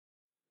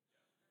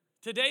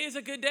Today is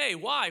a good day.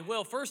 Why?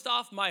 Well, first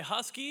off, my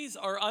Huskies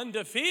are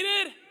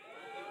undefeated.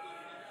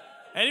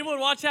 Anyone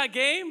watch that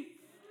game?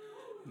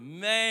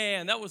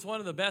 Man, that was one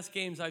of the best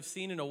games I've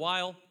seen in a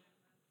while.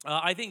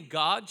 I think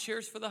God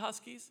cheers for the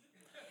Huskies.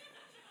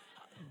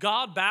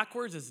 God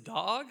backwards is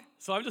dog.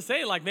 So I'm just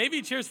saying, like, maybe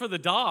he cheers for the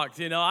dogs,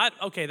 you know.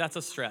 Okay, that's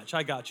a stretch.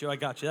 I got you.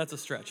 That's a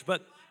stretch.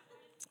 But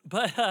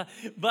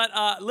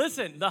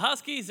listen, the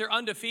Huskies, they're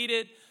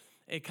undefeated.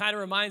 It kind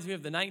of reminds me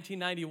of the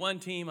 1991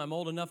 team. I'm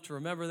old enough to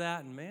remember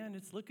that, and man,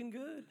 it's looking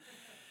good.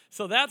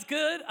 So that's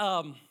good.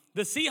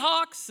 The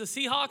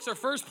Seahawks are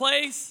first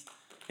place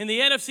in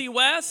the NFC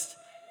West,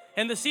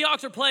 and the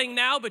Seahawks are playing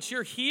now, but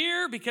you're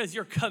here because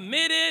you're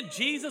committed.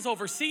 Jesus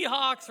over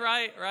Seahawks,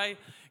 right?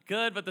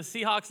 Good, but the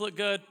Seahawks look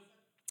good.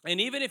 And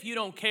even if you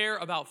don't care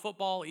about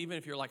football, even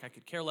if you're like, I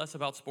could care less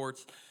about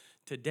sports,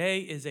 today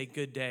is a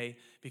good day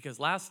because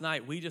last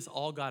night we just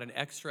all got an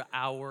extra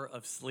hour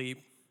of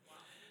sleep.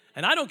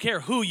 And I don't care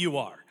who you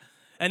are.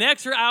 An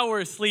extra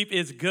hour of sleep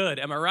is good.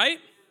 Am I right?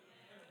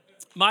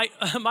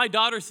 My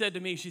daughter said to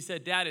me, she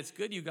said, Dad, it's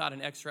good you got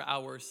an extra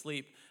hour of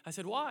sleep. I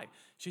said, why?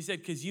 She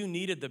said, because you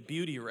needed the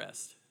beauty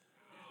rest.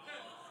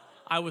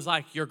 I was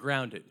like, you're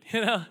grounded,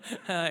 you know?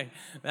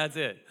 That's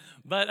it.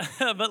 But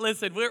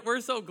listen,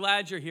 we're so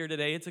glad you're here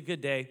today. It's a good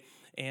day.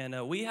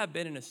 And we have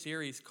been in a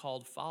series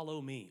called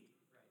Follow Me.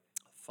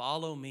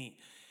 Follow Me.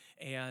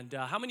 And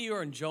how many of you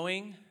are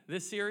enjoying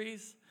this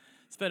series?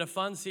 It's been a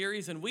fun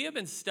series, and we have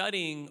been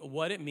studying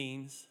what it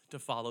means to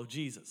follow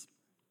Jesus.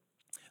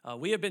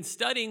 We have been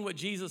studying what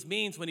Jesus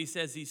means when he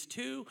says these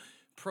two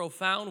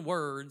profound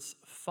words,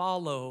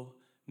 follow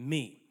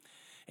me.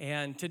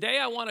 And today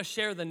I want to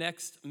share the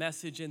next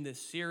message in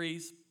this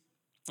series.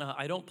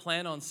 I don't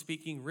plan on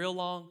speaking real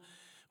long,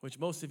 which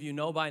most of you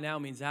know by now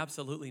means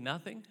absolutely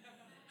nothing.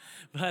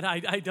 But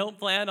I don't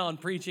plan on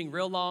preaching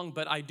real long,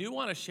 but I do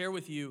want to share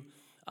with you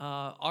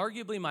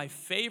arguably my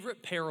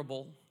favorite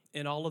parable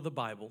in all of the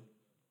Bible.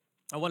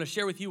 I want to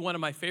share with you one of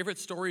my favorite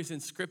stories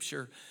in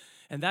Scripture,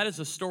 and that is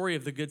the story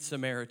of the Good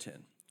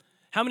Samaritan.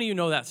 How many of you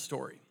know that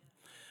story?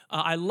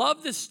 I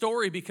love this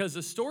story because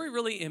the story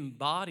really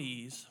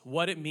embodies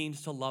what it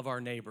means to love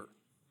our neighbor.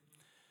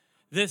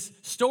 This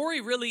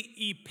story really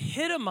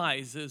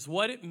epitomizes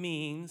what it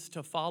means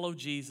to follow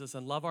Jesus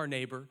and love our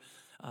neighbor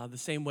the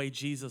same way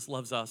Jesus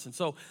loves us. And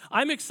so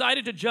I'm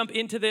excited to jump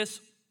into this.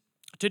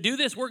 To do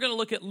this, we're going to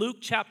look at Luke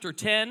chapter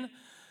 10,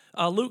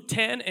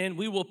 and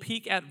we will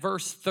peek at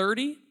verse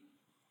 30.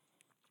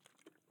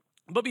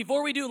 But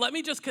before we do, let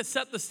me just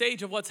set the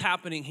stage of what's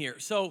happening here.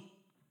 So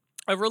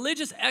a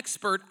religious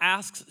expert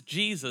asks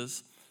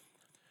Jesus,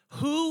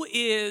 who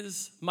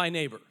is my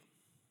neighbor?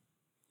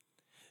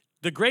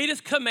 The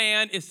greatest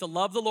command is to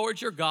love the Lord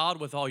your God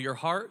with all your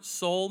heart,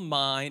 soul,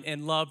 mind,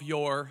 and love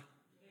your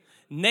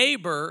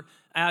neighbor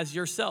as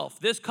yourself.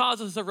 This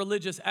causes a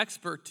religious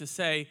expert to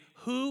say,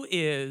 who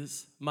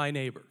is my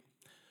neighbor?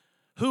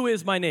 Who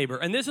is my neighbor?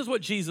 And this is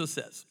what Jesus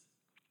says.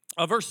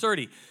 Verse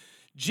 30.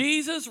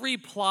 Jesus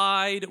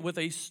replied with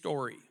a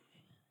story.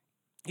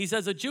 He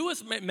says, a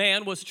Jewish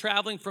man was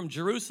traveling from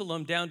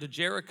Jerusalem down to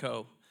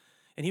Jericho,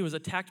 and he was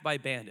attacked by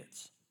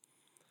bandits.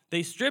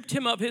 They stripped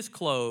him of his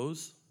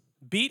clothes,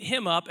 beat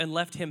him up, and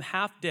left him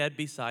half dead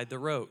beside the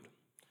road.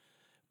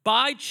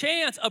 By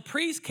chance, a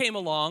priest came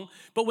along,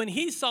 but when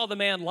he saw the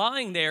man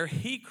lying there,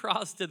 he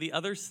crossed to the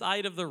other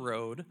side of the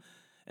road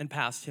and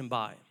passed him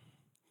by.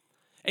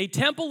 A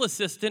temple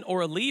assistant or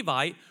a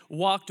Levite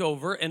walked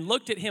over and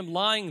looked at him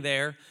lying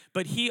there,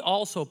 but he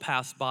also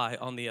passed by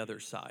on the other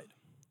side.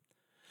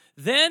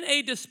 Then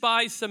a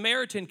despised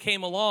Samaritan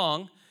came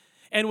along,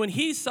 and when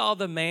he saw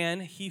the man,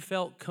 he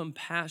felt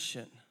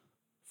compassion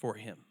for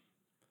him.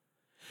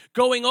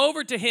 Going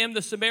over to him,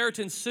 the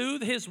Samaritan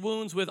soothed his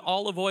wounds with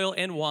olive oil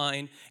and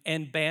wine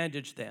and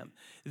bandaged them.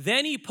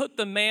 Then he put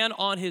the man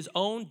on his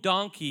own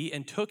donkey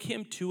and took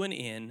him to an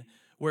inn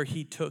where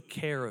he took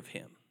care of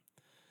him.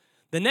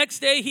 The next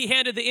day, he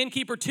handed the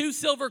innkeeper 2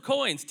 silver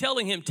coins,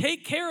 telling him,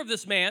 take care of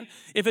this man.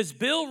 If his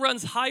bill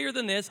runs higher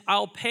than this,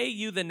 I'll pay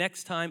you the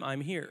next time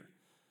I'm here.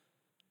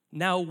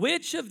 Now,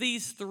 which of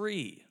these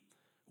 3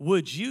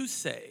 would you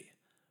say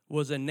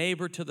was a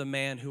neighbor to the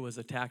man who was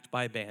attacked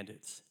by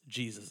bandits?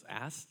 Jesus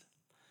asked.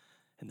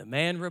 And the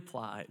man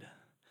replied,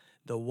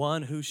 the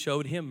one who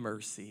showed him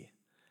mercy.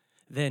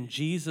 Then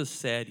Jesus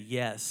said,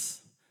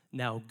 yes,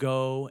 now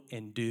go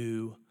and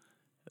do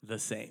the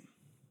same.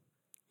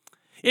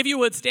 If you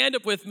would stand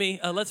up with me,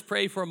 let's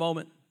pray for a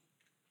moment.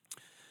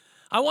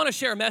 I want to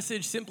share a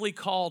message simply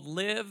called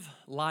Live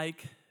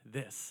Like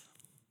This.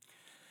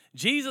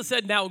 Jesus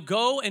said, now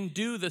go and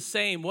do the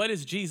same. What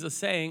is Jesus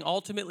saying?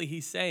 Ultimately,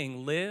 he's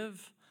saying,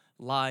 live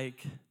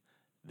like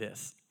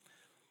this.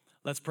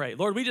 Let's pray.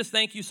 Lord, we just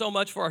thank you so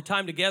much for our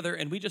time together,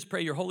 and we just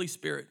pray your Holy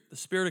Spirit, the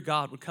Spirit of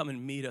God, would come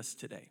and meet us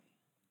today.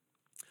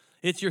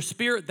 It's your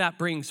Spirit that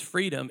brings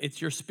freedom. It's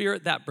your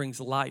Spirit that brings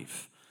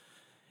life.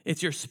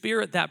 It's your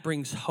Spirit that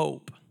brings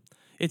hope.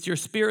 It's your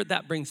Spirit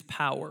that brings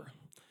power.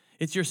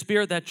 It's your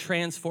Spirit that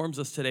transforms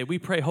us today. We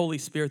pray, Holy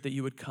Spirit, that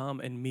you would come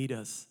and meet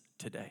us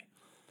today.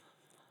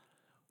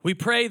 We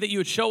pray that you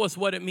would show us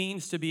what it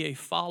means to be a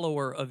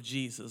follower of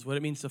Jesus, what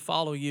it means to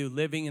follow you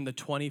living in the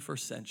 21st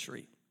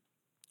century,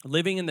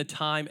 living in the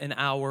time and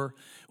hour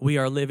we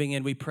are living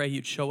in. We pray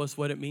you'd show us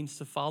what it means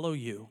to follow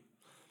you.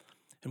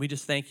 And we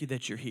just thank you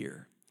that you're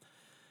here.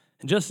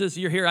 And just as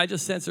you're here, I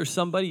just sense there's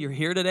somebody, you're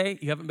here today,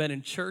 you haven't been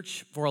in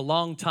church for a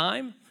long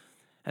time,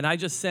 and I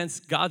just sense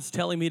God's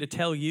telling me to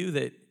tell you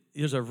that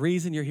there's a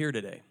reason you're here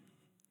today.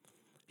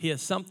 He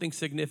has something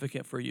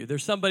significant for you.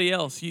 There's somebody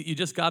else. You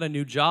just got a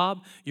new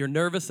job. You're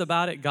nervous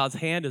about it. God's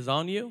hand is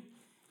on you.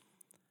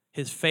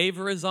 His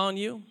favor is on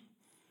you.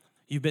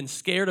 You've been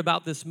scared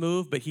about this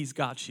move, but he's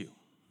got you.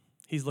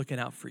 He's looking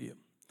out for you.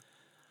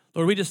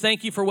 Lord, we just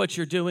thank you for what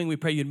you're doing. We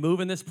pray you'd move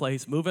in this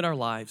place, move in our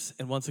lives.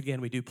 And once again,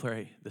 we do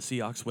pray the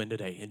Seahawks win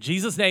today. In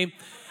Jesus' name.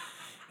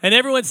 And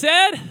everyone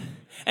said,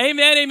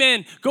 amen,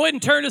 amen. Go ahead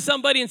and turn to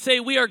somebody and say,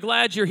 we are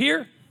glad you're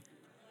here.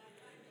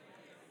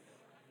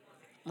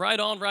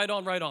 Right on, right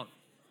on, right on.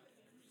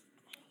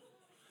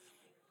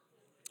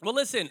 Well,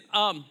 listen,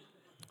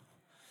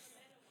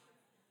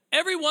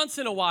 every once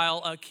in a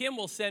while, Kim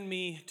will send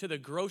me to the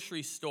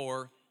grocery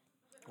store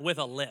with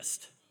a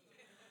list.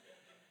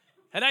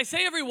 And I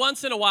say every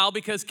once in a while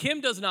because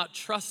Kim does not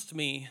trust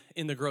me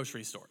in the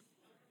grocery store.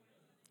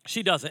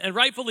 She doesn't, and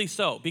rightfully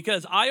so,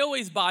 because I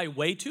always buy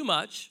way too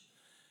much,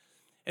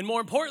 and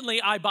more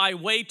importantly, I buy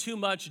way too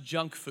much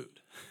junk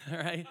food, all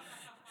right?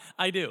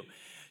 I do.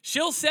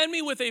 She'll send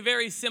me with a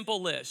very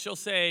simple list. She'll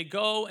say,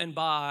 go and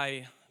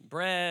buy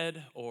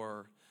bread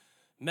or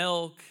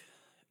milk,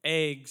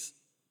 eggs.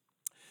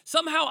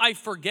 Somehow I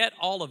forget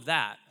all of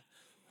that,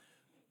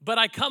 but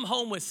I come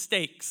home with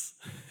steaks,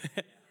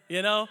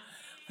 you know?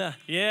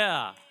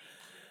 Yeah.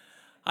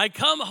 I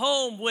come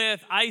home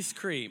with ice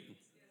cream.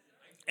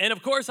 And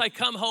of course, I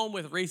come home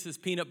with Reese's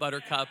peanut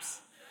butter cups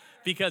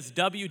because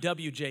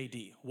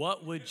WWJD,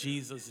 what would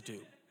Jesus do?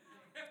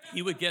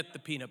 He would get the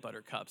peanut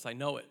butter cups. I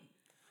know it.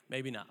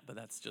 Maybe not, but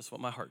that's just what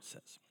my heart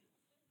says.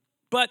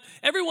 But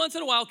every once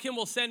in a while, Kim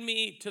will send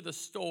me to the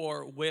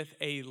store with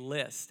a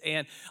list.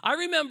 And I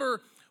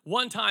remember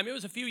one time, it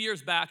was a few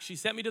years back, she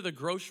sent me to the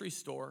grocery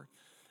store.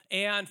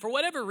 And for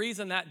whatever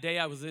reason that day,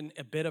 I was in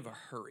a bit of a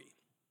hurry.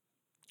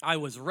 I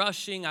was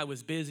rushing, I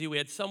was busy, we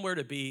had somewhere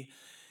to be.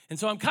 And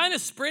so I'm kind of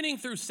sprinting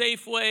through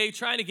Safeway,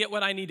 trying to get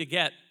what I need to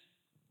get.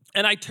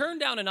 And I turn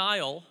down an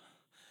aisle,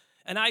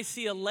 and I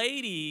see a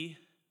lady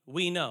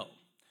we know.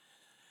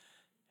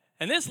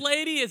 And this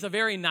lady is a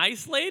very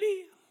nice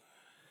lady.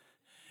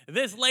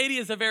 This lady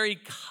is a very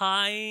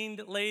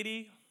kind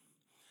lady.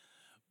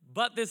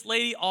 But this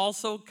lady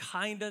also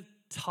kind of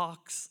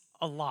talks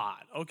a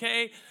lot,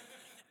 okay?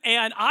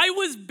 And I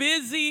was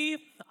busy.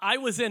 I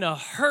was in a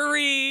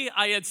hurry.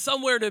 I had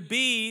somewhere to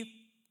be.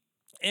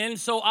 And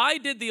so I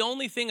did the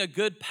only thing a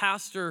good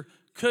pastor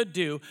could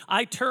do.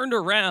 I turned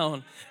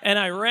around and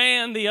I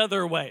ran the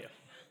other way.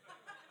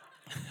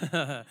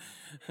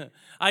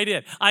 I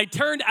did. I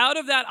turned out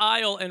of that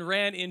aisle and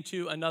ran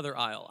into another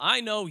aisle.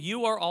 I know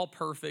you are all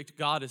perfect.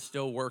 God is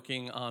still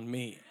working on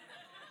me.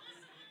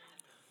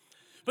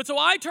 But so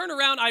I turn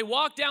around, I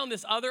walk down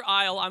this other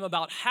aisle. I'm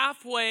about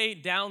halfway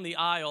down the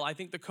aisle. I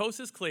think the coast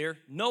is clear.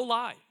 No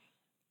lie.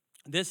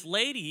 This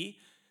lady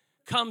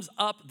comes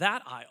up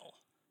that aisle.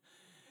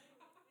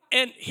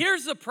 And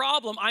here's the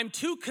problem. I'm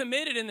too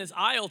committed in this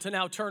aisle to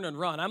now turn and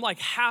run. I'm like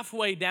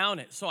halfway down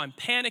it. So I'm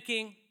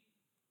panicking.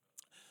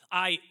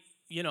 I'm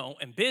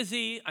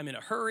busy. I'm in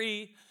a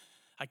hurry.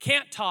 I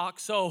can't talk.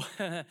 So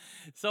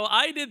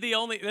I did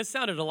this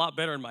sounded a lot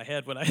better in my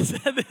head when I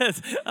said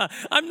this.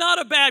 I'm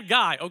not a bad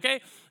guy, okay?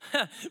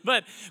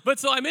 but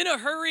so I'm in a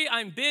hurry.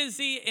 I'm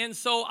busy. And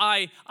so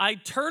I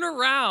turn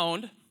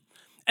around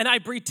and I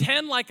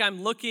pretend like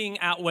I'm looking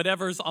at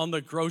whatever's on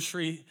the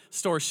grocery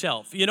store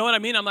shelf. You know what I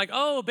mean? I'm like,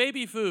 oh,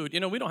 baby food.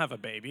 We don't have a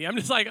baby. I'm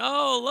just like,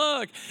 oh,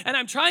 look. And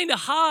I'm trying to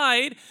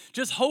hide,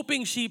 just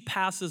hoping she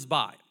passes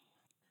by.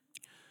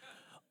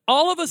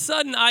 All of a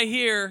sudden, I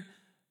hear,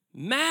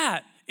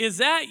 Matt, is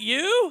that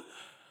you?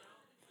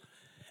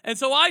 And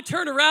so I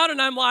turn around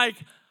and I'm like,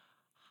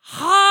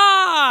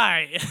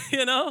 hi,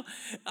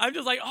 I'm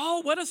just like,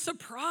 oh, what a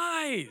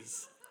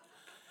surprise.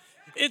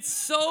 It's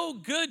so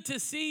good to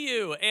see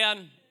you.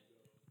 And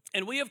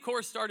we, of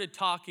course, started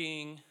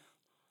talking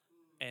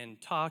and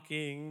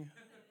talking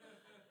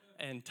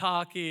and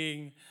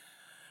talking.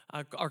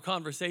 Our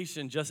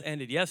conversation just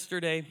ended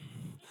yesterday.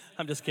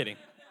 I'm just kidding.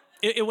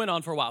 It went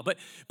on for a while. But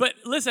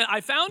listen,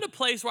 I found a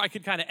place where I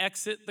could kind of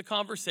exit the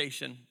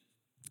conversation.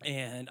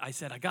 And I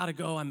said, I got to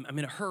go. I'm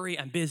in a hurry.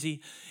 I'm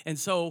busy. And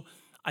so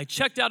I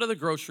checked out of the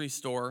grocery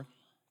store.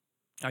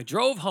 I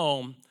drove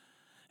home.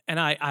 And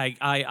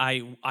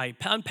I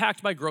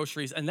unpacked my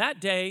groceries. And that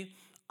day,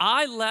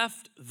 I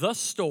left the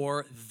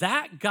store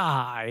that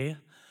guy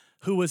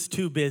who was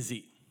too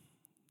busy,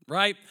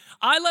 right?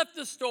 I left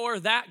the store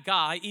that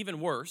guy, even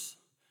worse,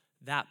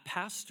 that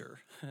pastor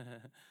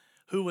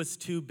who was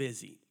too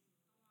busy.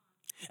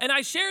 And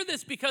I share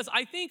this because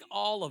I think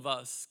all of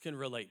us can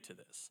relate to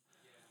this.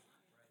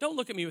 Don't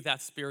look at me with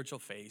that spiritual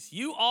face.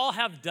 You all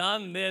have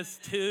done this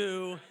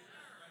too.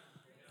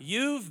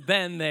 You've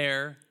been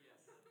there.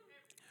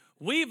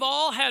 We've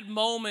all had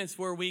moments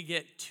where we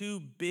get too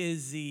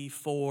busy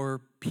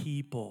for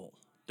people,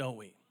 don't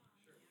we?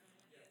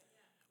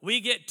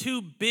 We get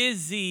too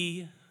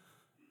busy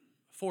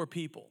for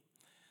people.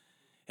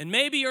 And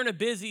maybe you're in a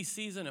busy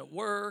season at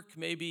work.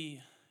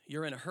 Maybe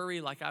you're in a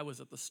hurry like I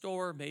was at the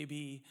store.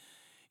 Maybe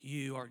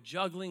you are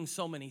juggling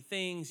so many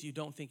things you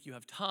don't think you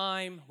have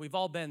time. We've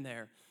all been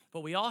there.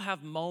 But we all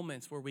have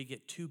moments where we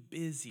get too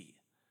busy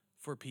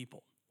for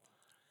people.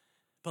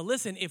 But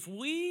listen, if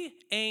we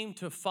aim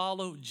to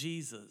follow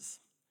Jesus,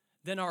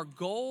 then our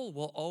goal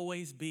will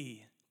always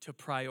be to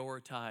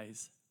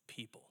prioritize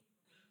people.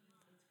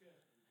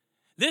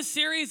 This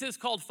series is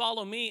called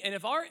Follow Me, and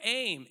if our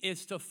aim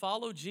is to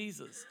follow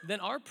Jesus,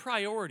 then our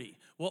priority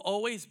will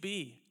always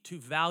be to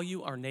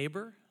value our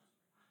neighbor,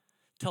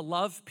 to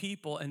love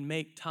people, and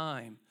make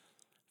time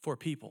for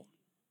people.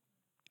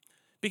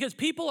 Because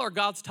people are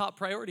God's top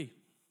priority.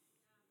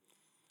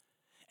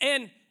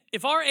 And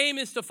if our aim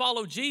is to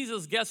follow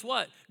Jesus, guess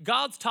what?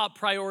 God's top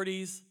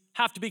priorities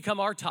have to become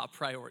our top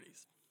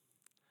priorities.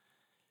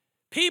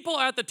 People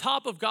are at the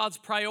top of God's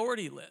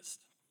priority list.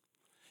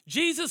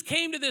 Jesus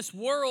came to this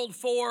world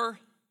for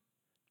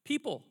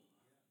people.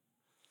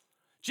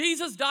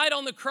 Jesus died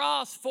on the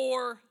cross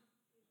for,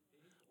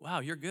 wow,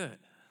 you're good.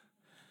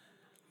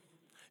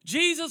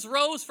 Jesus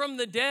rose from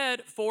the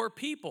dead for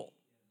people.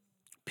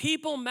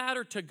 People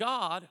matter to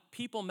God,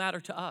 people matter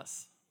to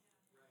us.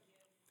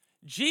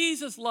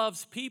 Jesus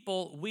loves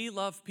people, we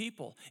love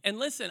people. And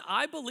listen,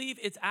 I believe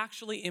it's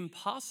actually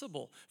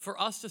impossible for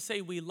us to say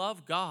we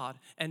love God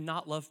and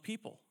not love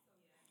people.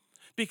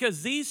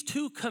 Because these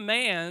two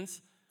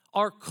commands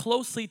are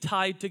closely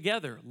tied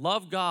together.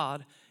 Love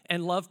God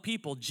and love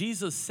people.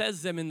 Jesus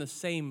says them in the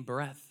same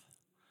breath.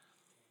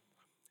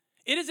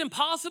 It is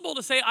impossible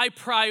to say I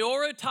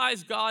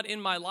prioritize God in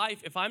my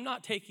life if I'm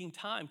not taking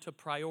time to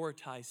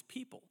prioritize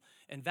people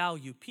and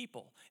value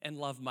people and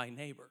love my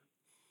neighbor.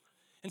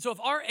 And so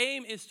if our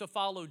aim is to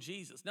follow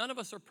Jesus, none of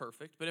us are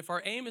perfect, but if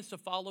our aim is to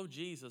follow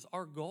Jesus,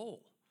 our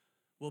goal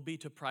will be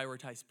to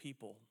prioritize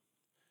people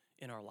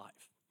in our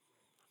life.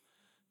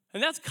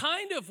 And that's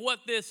kind of what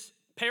this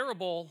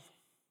parable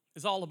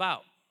is all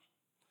about.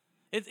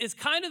 It's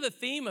kind of the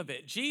theme of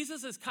it.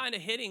 Jesus is kind of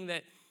hitting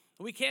that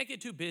we can't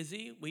get too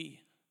busy.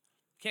 We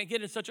can't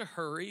get in such a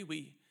hurry.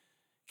 We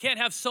can't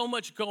have so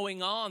much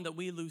going on that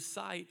we lose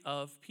sight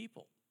of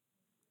people.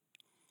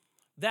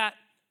 That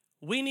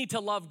we need to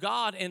love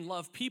God and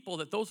love people,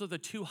 that those are the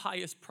two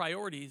highest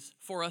priorities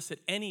for us at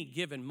any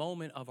given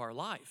moment of our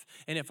life.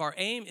 And if our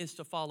aim is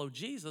to follow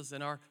Jesus,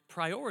 then our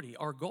priority,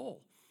 our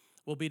goal,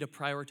 will be to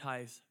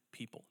prioritize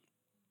people.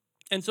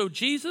 And so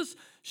Jesus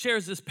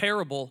shares this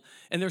parable,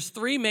 and there's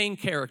three main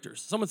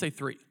characters. Someone say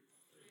three.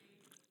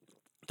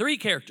 Three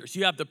characters.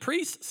 You have the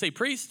priest, say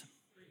priest.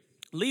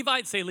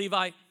 Levite, say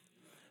Levite.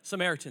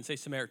 Samaritan, say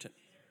Samaritan.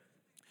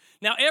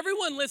 Now,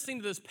 everyone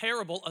listening to this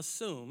parable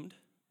assumed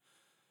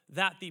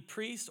that the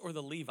priest or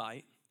the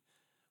Levite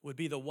would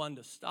be the one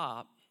to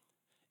stop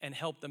and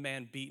help the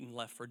man beaten,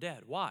 left for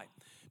dead. Why?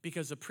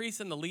 Because the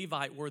priest and the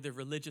Levite were the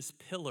religious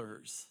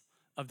pillars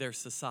of their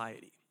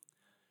society.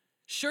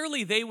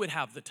 Surely they would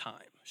have the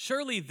time.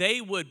 Surely they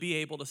would be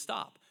able to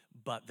stop,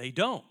 but they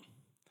don't.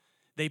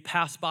 They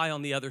pass by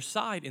on the other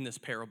side in this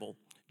parable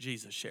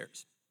Jesus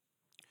shares.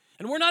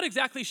 And we're not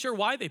exactly sure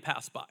why they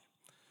pass by.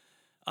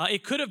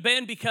 It could have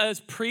been because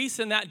priests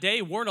in that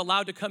day weren't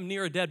allowed to come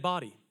near a dead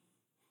body.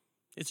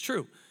 It's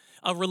true.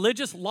 A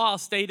religious law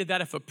stated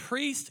that if a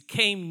priest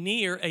came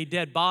near a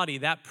dead body,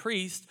 that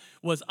priest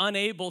was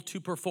unable to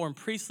perform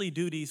priestly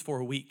duties for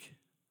a week.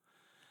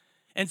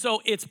 And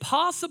so it's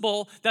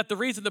possible that the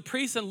reason the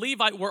priest and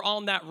Levite were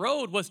on that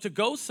road was to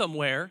go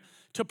somewhere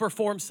to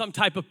perform some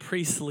type of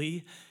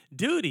priestly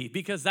duty,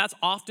 because that's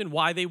often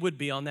why they would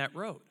be on that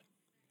road.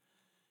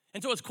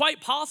 And so it's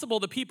quite possible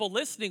the people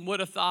listening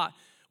would have thought,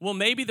 well,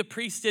 maybe the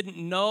priest didn't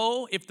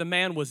know if the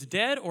man was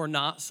dead or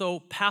not, so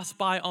pass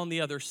by on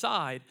the other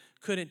side,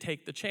 couldn't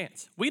take the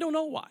chance. We don't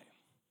know why.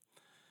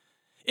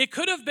 It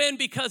could have been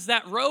because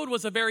that road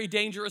was a very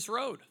dangerous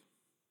road.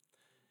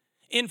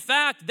 In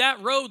fact, that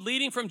road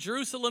leading from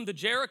Jerusalem to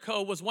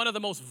Jericho was one of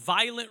the most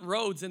violent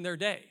roads in their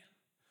day.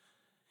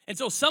 And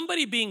so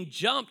somebody being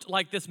jumped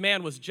like this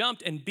man was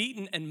jumped and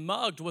beaten and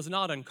mugged was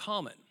not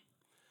uncommon.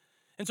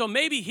 And so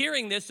maybe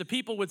hearing this, the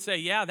people would say,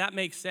 yeah, that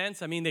makes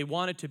sense. I mean, they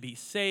wanted to be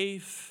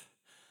safe.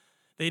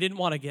 They didn't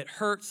want to get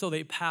hurt, so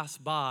they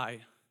passed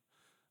by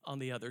on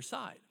the other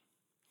side.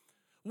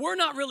 We're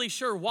not really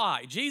sure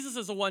why. Jesus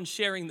is the one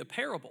sharing the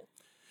parable.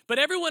 But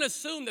everyone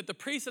assumed that the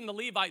priest and the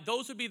Levite,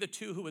 those would be the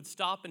two who would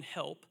stop and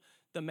help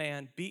the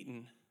man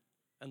beaten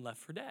and left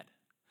for dead.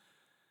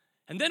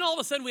 And then all of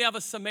a sudden we have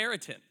a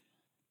Samaritan.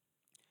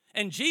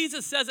 And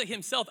Jesus says it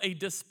himself, a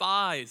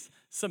despised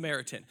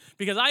Samaritan.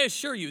 Because I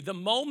assure you, the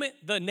moment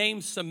the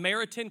name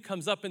Samaritan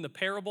comes up in the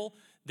parable,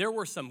 there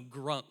were some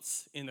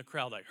grunts in the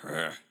crowd like,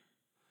 kind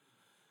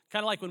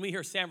of like when we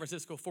hear San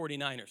Francisco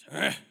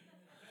 49ers.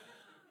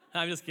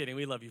 I'm just kidding.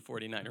 We love you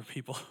 49er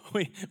people.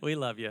 We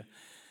love you.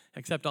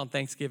 Except on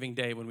Thanksgiving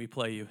Day when we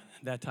play you.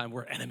 That time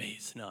we're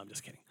enemies. No, I'm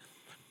just kidding.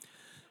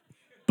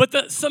 But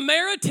the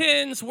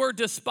Samaritans were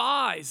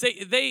despised.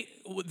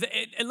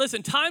 And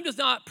listen, time does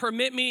not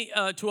permit me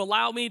to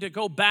allow me to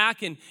go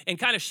back and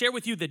kind of share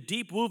with you the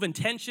deep woven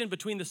tension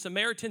between the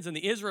Samaritans and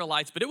the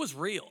Israelites, but it was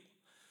real.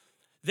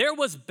 There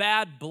was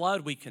bad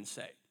blood, we can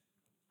say.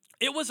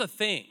 It was a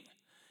thing.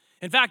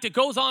 In fact, it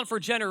goes on for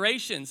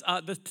generations.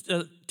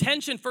 The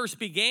tension first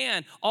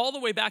began all the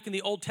way back in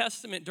the Old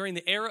Testament during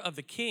the era of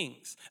the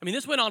kings. I mean,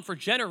 this went on for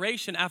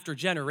generation after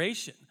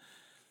generation.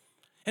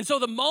 And so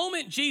the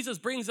moment Jesus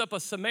brings up a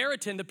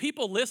Samaritan, the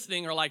people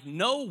listening are like,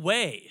 no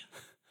way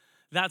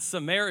that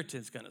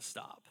Samaritan's going to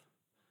stop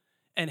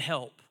and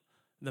help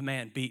the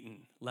man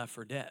beaten, left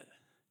for dead.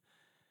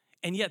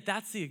 And yet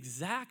that's the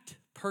exact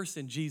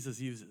person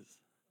Jesus uses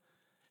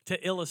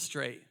to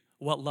illustrate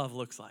what love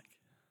looks like.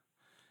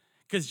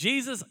 Because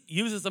Jesus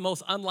uses the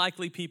most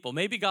unlikely people.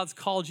 Maybe God's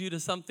called you to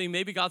something.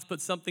 Maybe God's put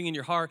something in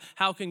your heart.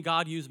 How can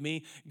God use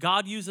me?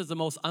 God uses the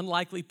most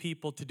unlikely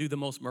people to do the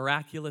most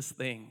miraculous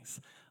things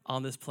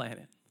on this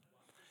planet.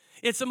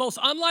 It's the most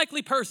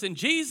unlikely person.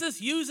 Jesus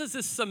uses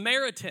this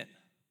Samaritan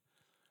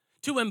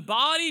to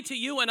embody to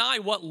you and I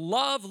what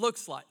love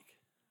looks like.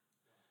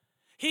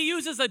 He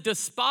uses a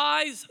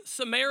despised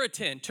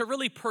Samaritan to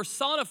really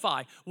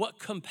personify what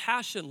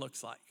compassion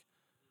looks like,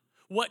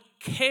 what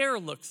care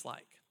looks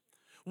like,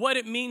 what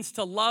it means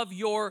to love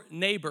your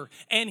neighbor.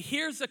 And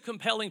here's the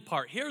compelling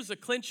part. Here's the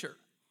clincher.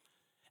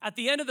 At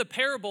the end of the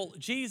parable,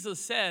 Jesus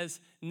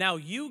says, now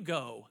you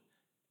go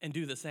and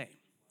do the same.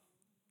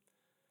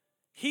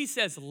 He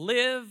says,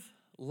 live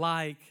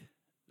like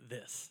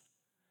this.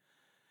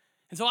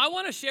 And so I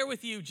want to share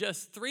with you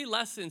just 3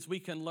 lessons we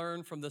can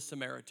learn from the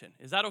Samaritan.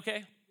 Is that okay?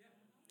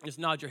 Yeah. Just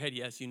nod your head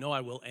yes. You know I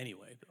will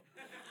anyway.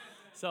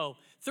 So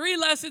 3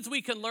 lessons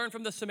we can learn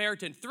from the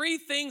Samaritan. 3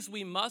 things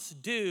we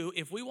must do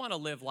if we want to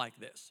live like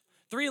this.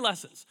 3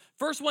 lessons.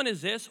 First one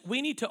is this.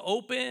 We need to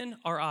open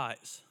our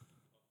eyes.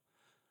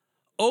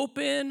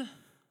 Open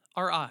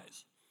our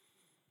eyes.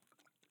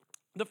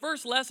 The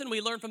first lesson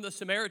we learn from the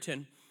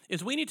Samaritan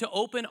is we need to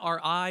open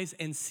our eyes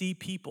and see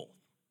people.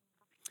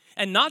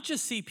 And not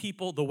just see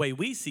people the way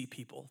we see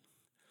people,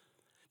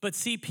 but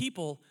see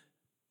people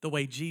the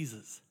way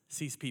Jesus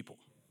sees people.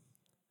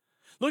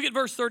 Look at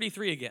verse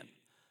 33 again.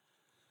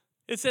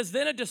 It says,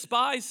 then a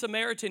despised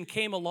Samaritan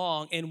came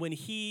along, and when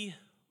he,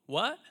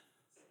 what?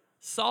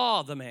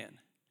 Saw the man.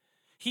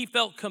 He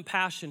felt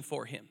compassion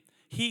for him.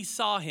 He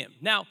saw him.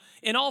 Now,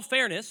 in all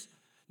fairness,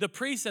 the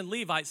priests and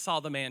Levites saw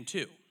the man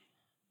too.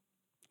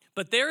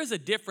 But there is a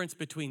difference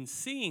between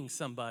seeing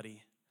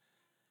somebody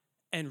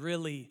and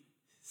really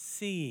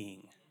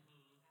seeing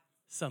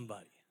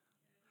somebody.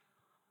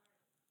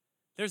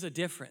 There's a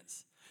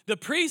difference. The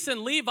priests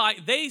and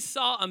Levite, they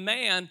saw a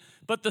man,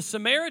 but the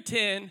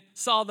Samaritan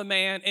saw the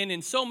man and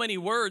in so many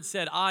words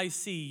said, I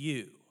see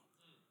you.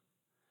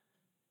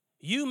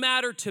 You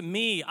matter to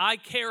me. I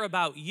care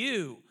about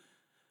you.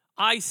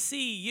 I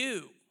see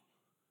you.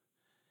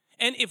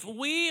 And if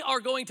we are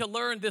going to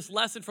learn this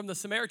lesson from the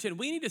Samaritan,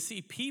 we need to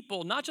see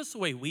people, not just the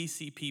way we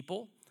see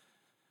people,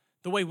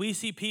 the way we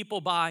see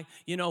people by,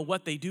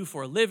 what they do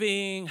for a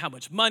living, how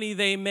much money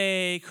they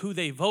make, who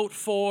they vote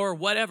for,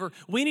 whatever.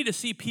 We need to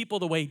see people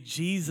the way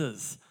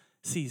Jesus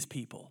sees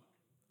people,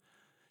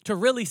 to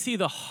really see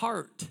the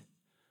heart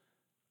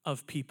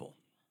of people.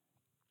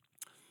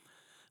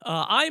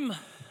 I'm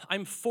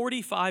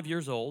 45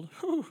 years old.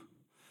 Whew,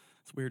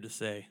 it's weird to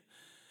say.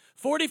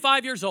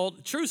 45 years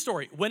old, true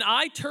story. When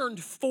I turned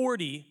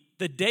 40,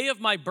 the day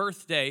of my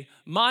birthday,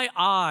 my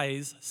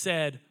eyes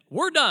said,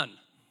 we're done.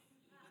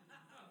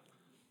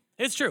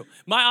 It's true.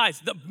 My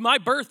eyes, my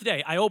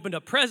birthday, I opened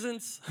up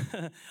presents.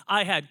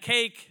 I had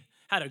cake,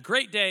 had a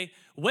great day,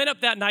 went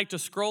up that night to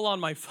scroll on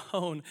my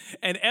phone,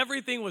 and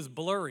everything was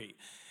blurry.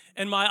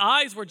 And my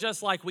eyes were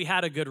just like, we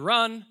had a good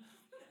run.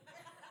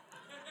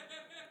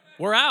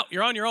 We're out.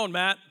 You're on your own,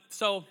 Matt.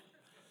 So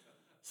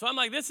I'm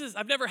like,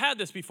 I've never had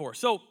this before.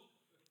 So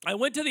I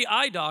went to the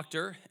eye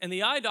doctor, and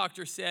the eye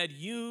doctor said,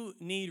 you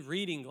need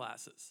reading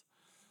glasses.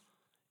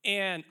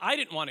 And I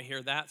didn't want to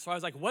hear that, so I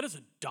was like, what does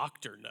a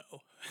doctor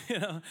know?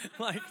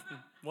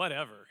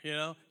 Whatever,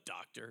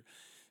 doctor.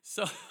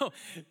 So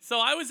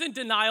I was in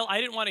denial.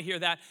 I didn't want to hear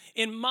that.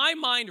 In my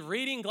mind,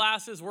 reading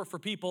glasses were for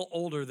people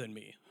older than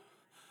me.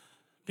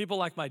 People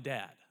like my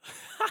dad.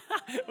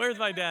 Where's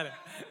my dad at?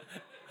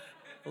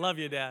 Love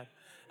you, Dad.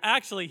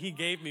 Actually, he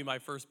gave me my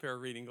first pair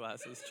of reading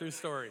glasses. True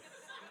story.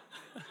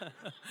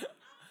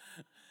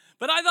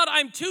 But I thought,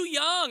 I'm too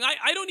young.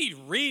 I don't need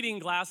reading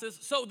glasses.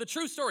 So the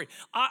true story,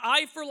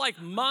 I for like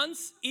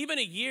months, even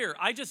a year,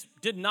 I just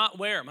did not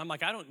wear them. I'm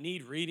like, I don't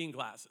need reading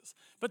glasses.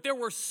 But there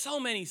were so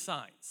many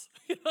signs.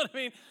 You know what I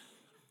mean?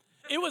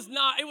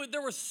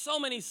 There were so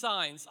many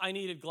signs I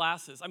needed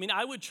glasses. I mean,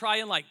 I would try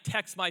and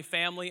text my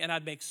family and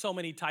I'd make so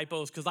many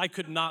typos because I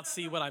could not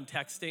see what I'm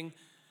texting.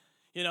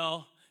 Be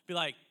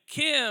like,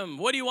 Kim,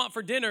 what do you want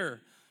for dinner?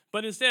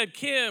 But instead,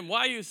 Kim,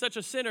 why are you such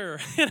a sinner?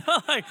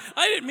 I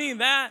didn't mean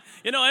that.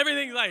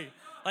 Everything's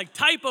like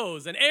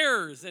typos and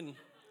errors. And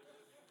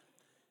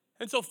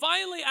so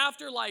finally,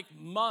 after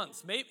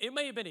months, it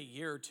may have been a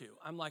year or two,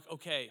 I'm like,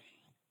 okay,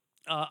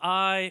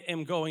 I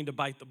am going to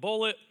bite the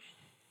bullet,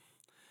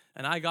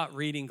 and I got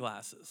reading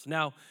glasses.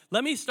 Now,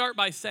 let me start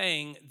by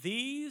saying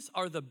these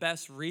are the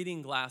best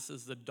reading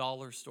glasses the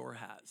dollar store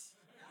has.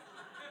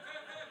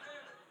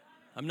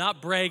 I'm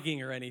not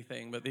bragging or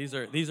anything, but these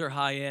are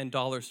high-end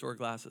dollar store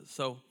glasses.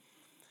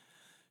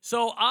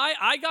 So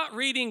I got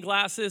reading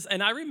glasses,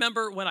 and I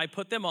remember when I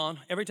put them on,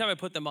 every time I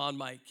put them on,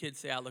 my kids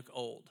say I look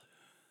old.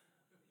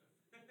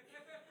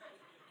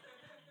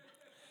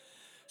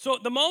 So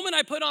the moment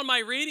I put on my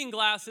reading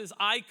glasses,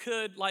 I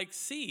could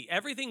see.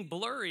 Everything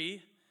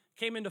blurry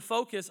came into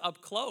focus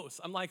up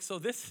close. I'm like, so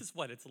this is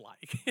what it's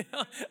like.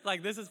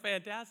 Like, this is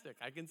fantastic.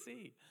 I can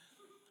see.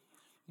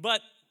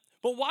 But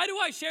why do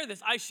I share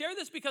this? I share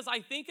this because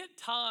I think at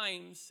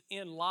times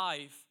in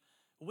life,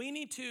 we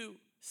need to,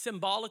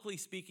 symbolically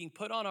speaking,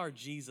 put on our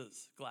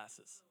Jesus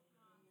glasses.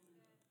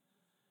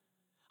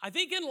 I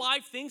think in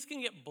life, things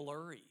can get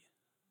blurry.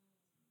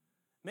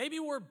 Maybe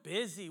we're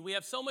busy. We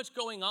have so much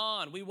going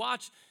on. We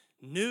watch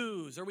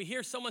news or we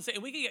hear someone say,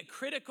 and we can get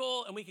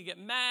critical and we can get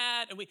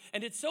mad.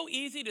 And it's so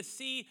easy to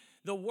see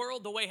the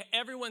world the way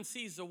everyone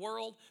sees the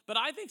world. But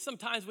I think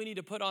sometimes we need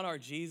to put on our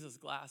Jesus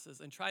glasses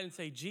and try and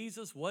say,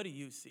 Jesus, what do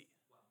you see?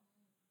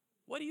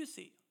 What do you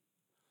see?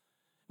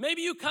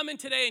 Maybe you come in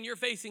today and you're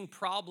facing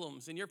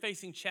problems and you're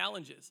facing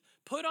challenges.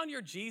 Put on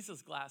your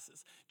Jesus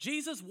glasses.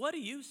 Jesus, what do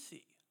you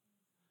see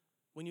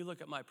when you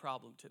look at my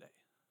problem today?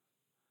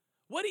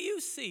 What do you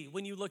see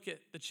when you look at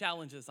the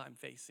challenges I'm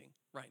facing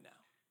right now?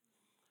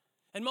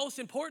 And most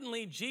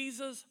importantly,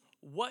 Jesus,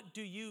 what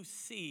do you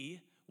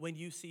see when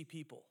you see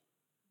people?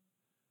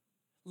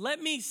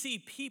 Let me see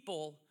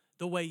people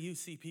the way you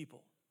see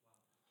people.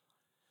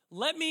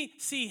 Let me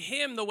see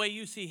him the way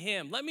you see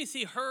him. Let me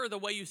see her the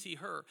way you see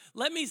her.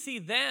 Let me see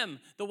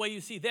them the way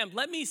you see them.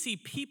 Let me see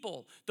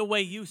people the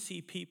way you see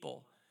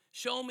people.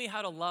 Show me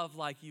how to love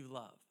like you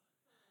love.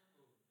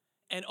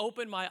 And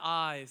open my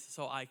eyes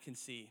so I can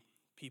see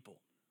people.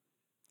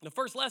 The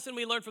first lesson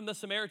we learned from the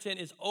Samaritan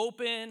is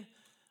open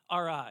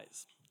our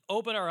eyes.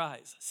 Open our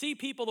eyes. See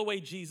people the way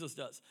Jesus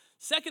does.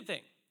 Second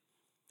thing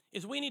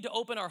is we need to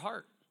open our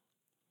heart.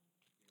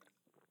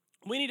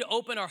 We need to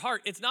open our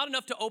heart. It's not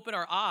enough to open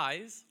our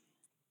eyes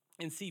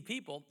and see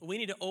people. We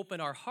need to open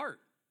our heart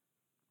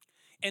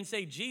and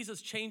say,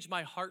 Jesus, change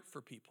my heart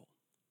for people.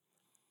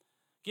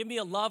 Give me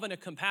a love and a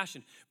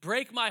compassion.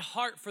 Break my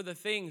heart for the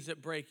things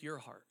that break your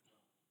heart.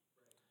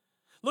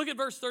 Look at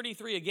verse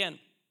 33 again.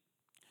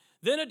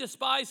 Then a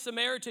despised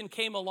Samaritan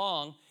came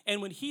along,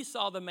 and when he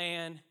saw the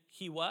man,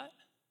 he what?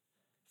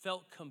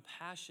 Felt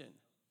compassion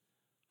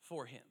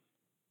for him.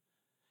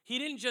 He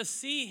didn't just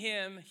see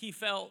him, he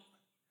felt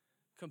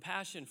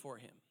compassion for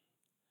him.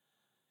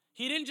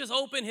 He didn't just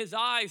open his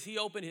eyes, he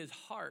opened his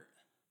heart.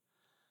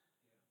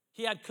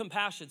 He had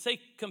compassion. Say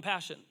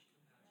compassion.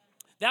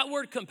 That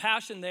word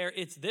compassion there,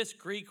 it's this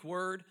Greek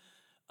word,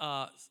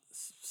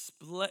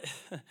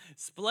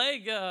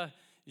 splega.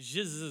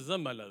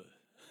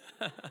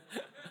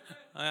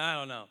 I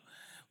don't know.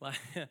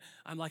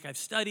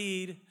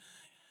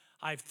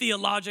 I've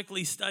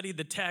theologically studied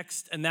the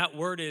text, and that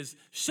word is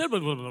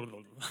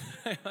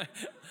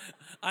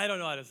I don't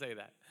know how to say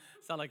that.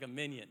 Sound like a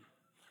minion.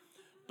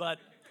 But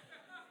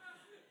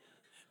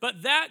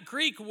that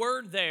Greek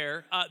word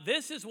there,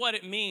 this is what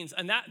it means,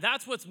 and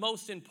that's what's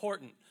most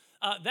important.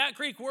 That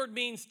Greek word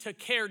means to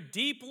care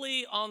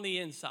deeply on the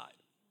inside,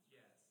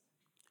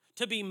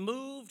 to be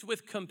moved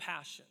with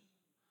compassion.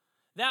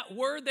 That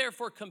word there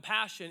for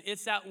compassion,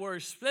 it's that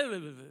word,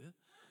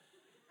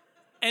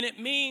 and it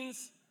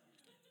means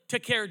to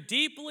care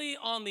deeply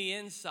on the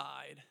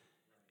inside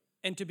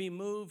and to be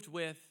moved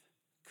with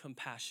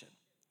compassion.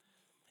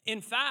 In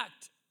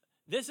fact,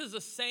 this is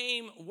the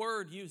same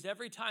word used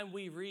every time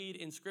we read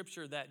in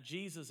Scripture that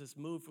Jesus is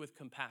moved with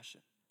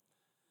compassion.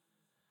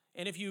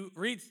 And if you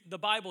read the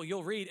Bible,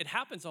 you'll read it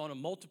happens on a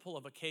multiple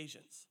of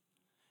occasions.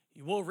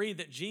 You will read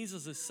that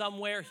Jesus is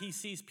somewhere, he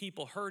sees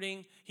people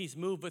hurting, he's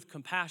moved with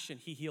compassion,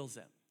 he heals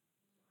them.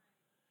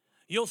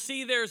 You'll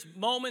see there's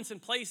moments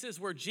and places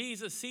where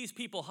Jesus sees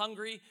people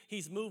hungry,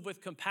 he's moved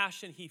with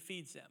compassion, he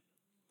feeds them.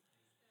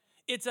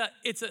 It's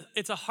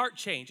a heart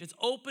change. It's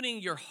opening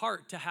your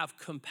heart to have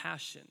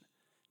compassion,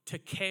 to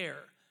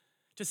care,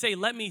 to say,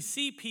 let me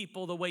see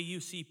people the way you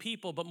see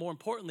people, but more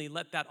importantly,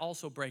 let that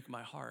also break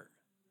my heart.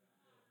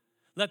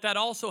 Let that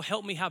also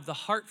help me have the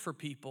heart for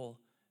people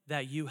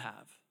that you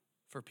have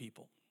for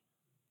people.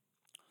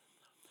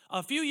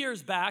 A few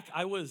years back,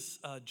 I was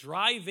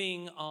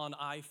driving on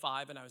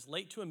I-5 and I was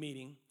late to a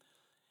meeting,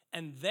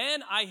 and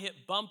then I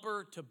hit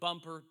bumper to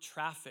bumper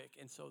traffic,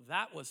 and so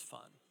that was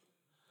fun.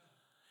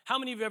 How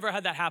many of you have ever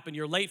had that happen?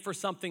 You're late for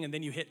something and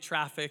then you hit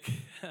traffic.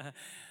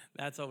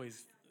 That's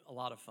always a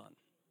lot of fun.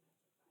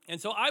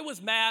 And so I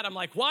was mad. I'm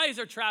like, why is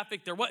there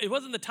traffic? It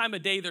wasn't the time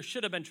of day. There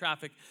should have been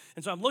traffic.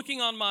 And so I'm looking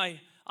on my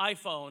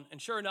iPhone,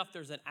 and sure enough,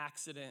 there's an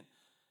accident.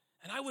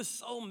 And I was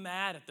so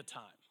mad at the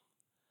time.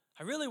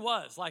 I really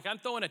was. I'm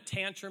throwing a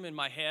tantrum in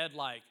my head,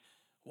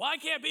 why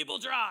can't people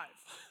drive?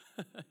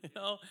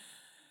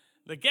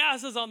 The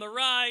gas is on the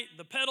right,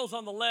 the pedal's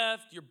on the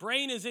left, your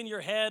brain is in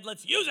your head,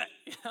 let's use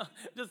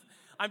it.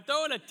 I'm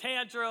throwing a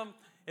tantrum.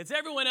 It's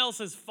everyone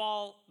else's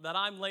fault that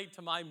I'm late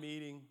to my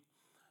meeting.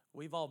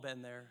 We've all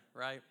been there,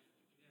 right?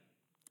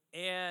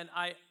 And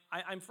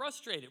I'm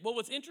frustrated. Well,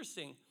 what's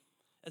interesting,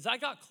 as I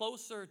got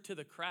closer to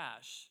the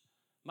crash,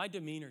 my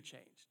demeanor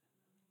changed.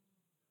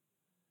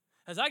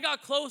 As I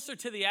got closer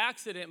to the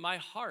accident, my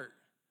heart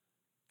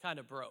kind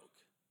of broke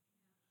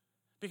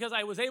because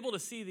I was able to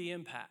see the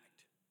impact.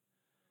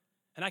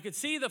 And I could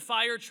see the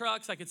fire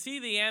trucks, I could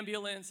see the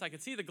ambulance, I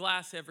could see the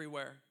glass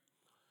everywhere.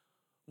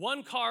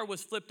 One car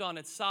was flipped on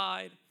its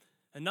side.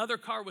 Another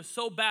car was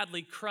so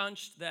badly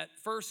crunched that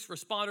first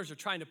responders are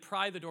trying to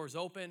pry the doors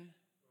open.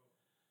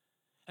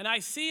 And I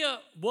see a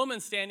woman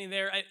standing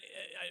there.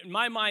 In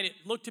my mind, it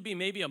looked to be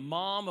maybe a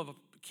mom of a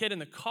kid in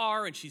the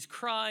car, and she's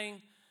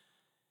crying.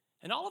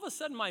 And all of a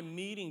sudden, my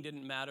meeting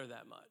didn't matter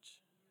that much.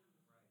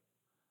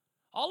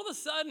 All of a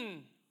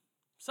sudden,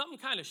 something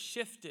kind of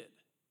shifted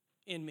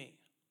in me.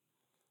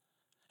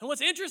 And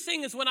what's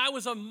interesting is when I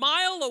was a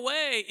mile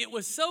away, it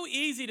was so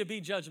easy to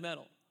be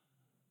judgmental.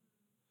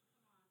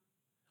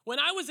 When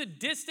I was a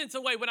distance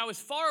away, when I was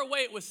far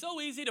away, it was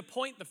so easy to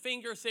point the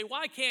finger, say,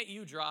 why can't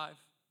you drive?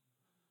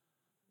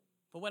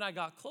 But when I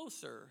got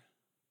closer,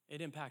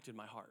 it impacted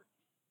my heart.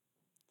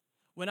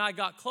 When I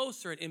got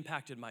closer, it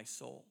impacted my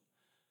soul.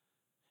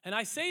 And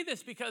I say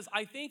this because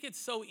I think it's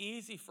so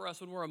easy for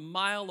us when we're a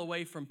mile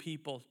away from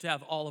people to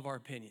have all of our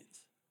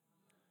opinions.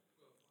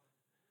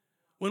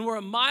 When we're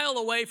a mile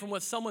away from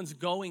what someone's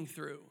going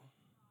through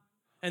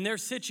and their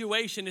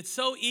situation, it's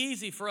so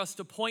easy for us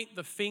to point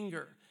the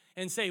finger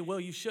and say, well,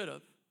 you should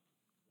have.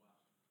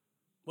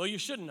 Well, you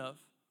shouldn't have.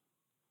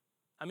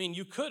 I mean,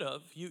 you could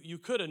have. You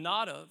could have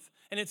not have.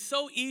 And it's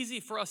so easy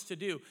for us to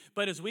do.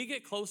 But as we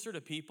get closer to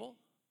people,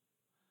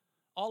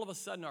 all of a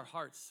sudden our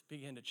hearts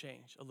begin to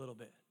change a little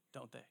bit,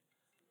 don't they?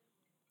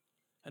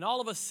 And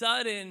all of a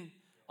sudden,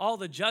 all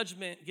the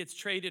judgment gets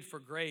traded for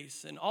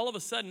grace. And all of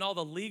a sudden, all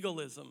the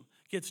legalism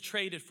gets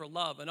traded for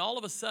love. And all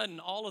of a sudden,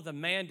 all of the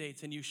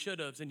mandates and you should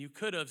haves and you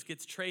could haves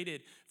gets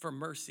traded for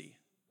mercy.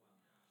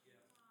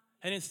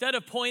 And instead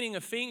of pointing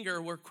a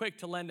finger, we're quick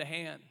to lend a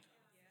hand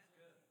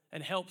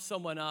and help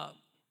someone up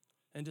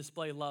and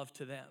display love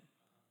to them.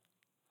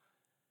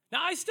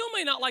 Now, I still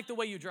may not like the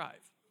way you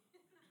drive.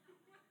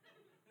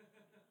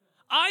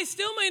 I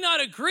still may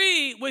not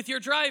agree with your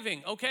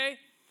driving, okay?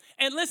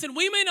 And listen,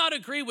 we may not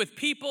agree with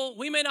people.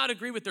 We may not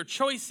agree with their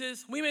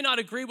choices. We may not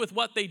agree with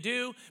what they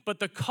do.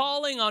 But the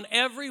calling on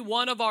every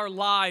one of our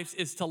lives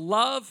is to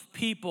love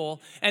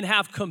people and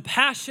have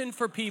compassion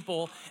for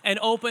people and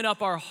open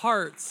up our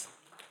hearts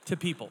to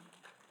people.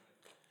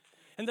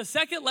 And the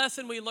second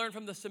lesson we learn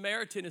from the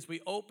Samaritan is we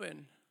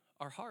open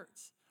our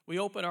hearts. We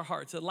open our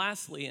hearts. And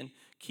lastly, and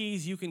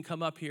Keys, you can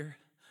come up here.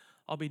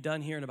 I'll be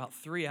done here in about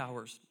 3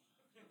 hours.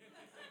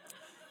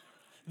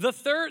 The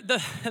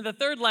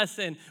third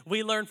lesson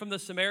we learn from the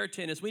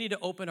Samaritan is we need to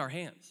open our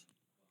hands.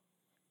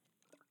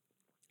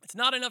 It's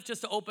not enough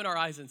just to open our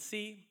eyes and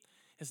see.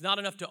 It's not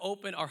enough to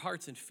open our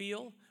hearts and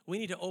feel. We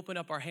need to open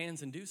up our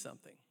hands and do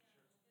something.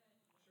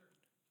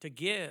 To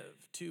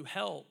give, to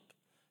help,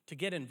 to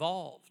get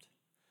involved,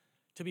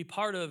 to be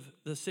part of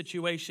the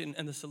situation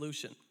and the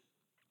solution.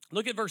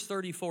 Look at verse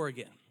 34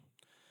 again.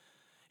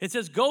 It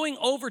says, going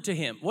over to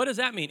him. What does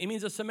that mean? It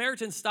means the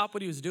Samaritan stopped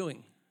what he was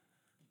doing.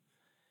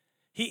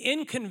 He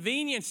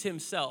inconvenienced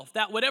himself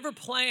that whatever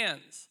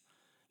plans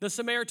the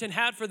Samaritan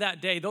had for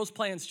that day, those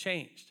plans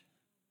changed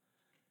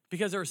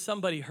because there was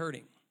somebody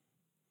hurting.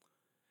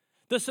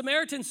 The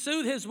Samaritan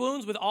soothed his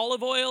wounds with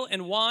olive oil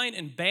and wine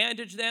and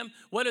bandaged them.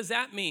 What does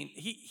that mean?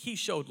 He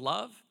showed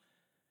love.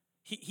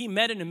 He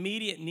met an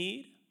immediate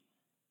need.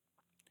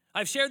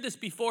 I've shared this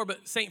before,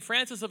 but St.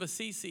 Francis of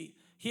Assisi,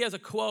 he has a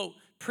quote,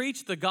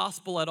 preach the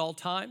gospel at all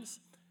times,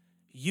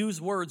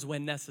 use words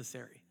when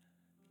necessary.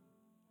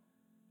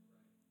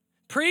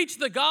 Preach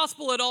the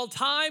gospel at all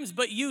times,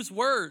 but use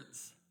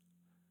words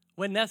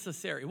when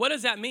necessary. What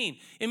does that mean?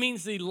 It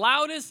means the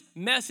loudest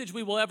message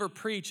we will ever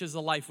preach is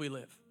the life we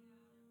live.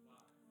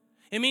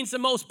 It means the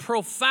most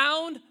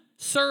profound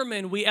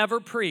sermon we ever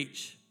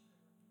preach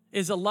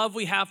is the love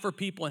we have for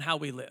people and how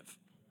we live.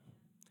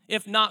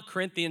 If not,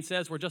 Corinthians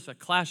says we're just a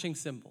clashing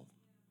cymbal,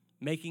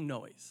 making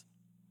noise.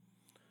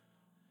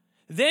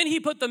 Then he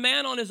put the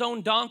man on his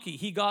own donkey.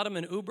 He got him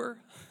an Uber.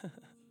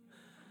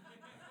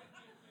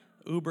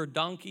 Uber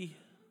donkey.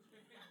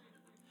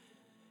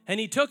 And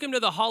he took him to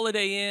the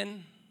Holiday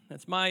Inn.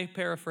 That's my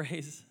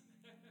paraphrase.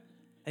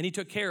 And he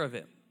took care of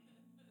him.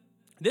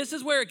 This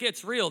is where it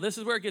gets real. This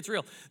is where it gets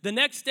real. The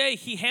next day,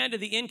 he handed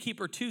the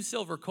innkeeper 2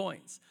 silver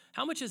coins.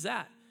 How much is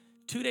that?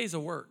 2 days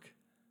of work.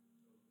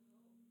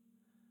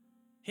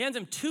 He hands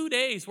him 2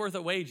 days worth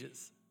of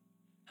wages.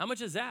 How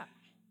much is that?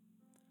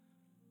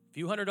 A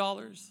few $100,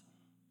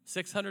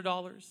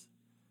 $600,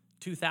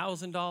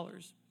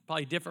 $2,000.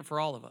 Probably different for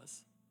all of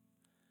us.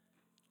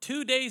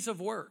 2 days of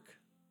work.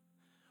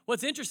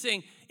 What's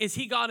interesting is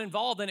he got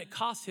involved and it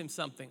cost him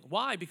something.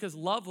 Why? Because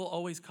love will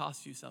always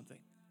cost you something.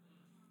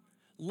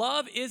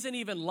 Love isn't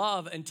even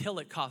love until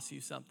it costs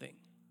you something.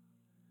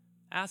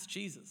 Ask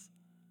Jesus.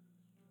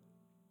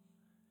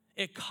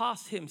 It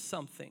cost him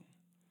something.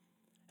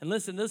 And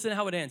listen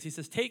how it ends. He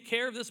says, take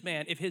care of this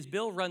man. If his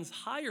bill runs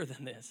higher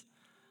than this,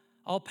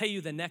 I'll pay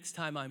you the next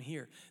time I'm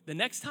here. The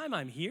next time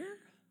I'm here?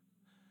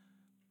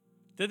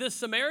 Did this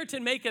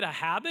Samaritan make it a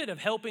habit of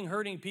helping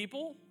hurting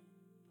people?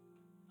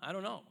 I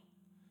don't know.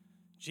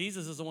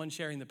 Jesus is the one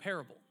sharing the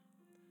parable.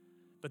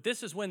 But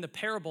this is when the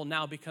parable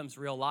now becomes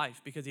real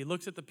life, because he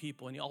looks at the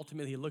people and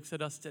ultimately he looks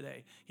at us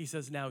today. He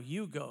says, now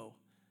you go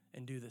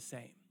and do the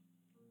same.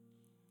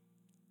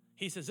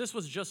 He says, this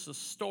was just a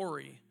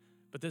story,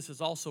 but this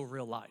is also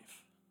real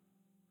life.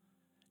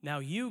 Now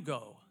you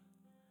go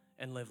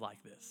and live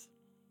like this.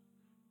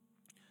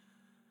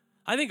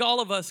 I think all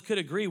of us could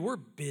agree we're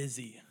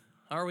busy.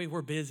 Are we?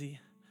 We're busy.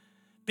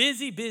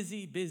 Busy.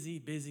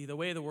 The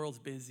way the world's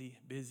busy.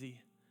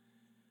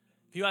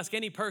 If you ask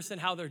any person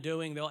how they're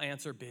doing, they'll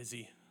answer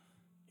busy.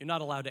 You're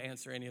not allowed to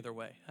answer any other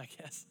way, I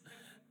guess.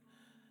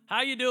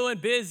 How you doing?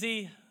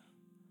 Busy.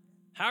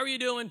 How are you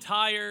doing?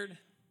 Tired.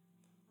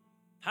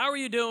 How are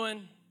you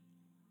doing?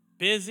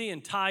 Busy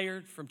and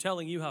tired from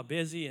telling you how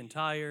busy and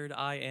tired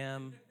I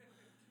am.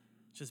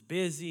 Just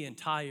busy and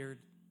tired.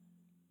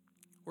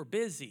 We're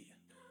busy.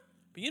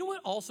 But you know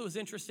what also is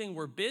interesting?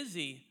 We're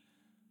busy,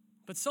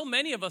 but so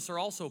many of us are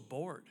also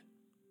bored.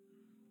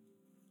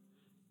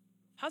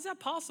 How's that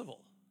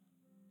possible?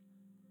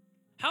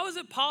 How is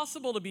it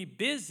possible to be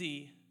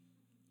busy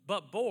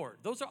but bored?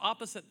 Those are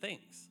opposite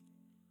things.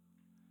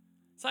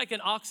 It's like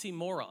an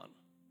oxymoron.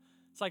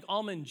 It's like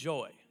almond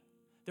joy.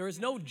 There is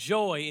no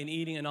joy in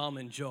eating an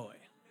almond joy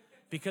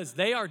because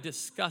they are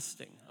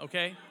disgusting,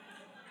 okay?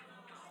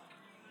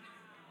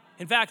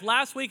 In fact,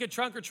 last week at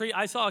Trunk or Treat,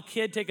 I saw a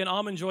kid take an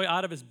almond joy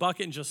out of his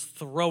bucket and just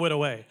throw it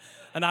away.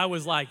 And I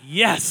was like,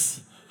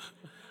 yes.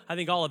 I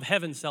think all of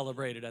heaven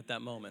celebrated at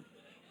that moment.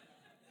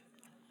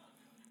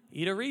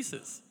 Eat a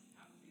Reese's.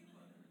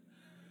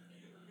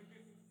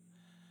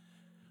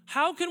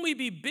 How can we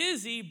be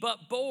busy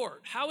but bored?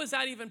 How is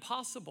that even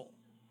possible?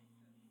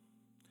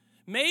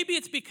 Maybe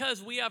it's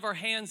because we have our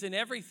hands in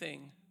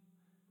everything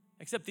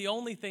except the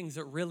only things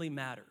that really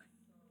matter.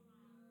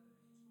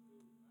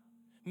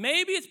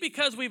 Maybe it's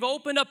because we've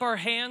opened up our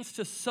hands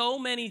to so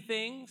many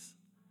things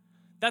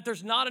that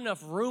there's not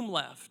enough room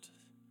left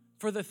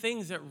for the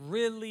things that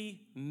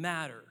really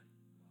matter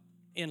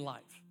in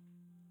life.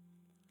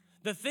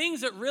 The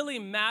things that really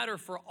matter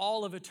for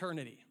all of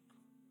eternity.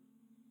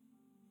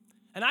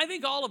 And I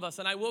think all of us,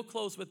 and I will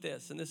close with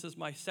this, and this is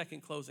my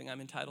second closing,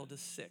 I'm entitled to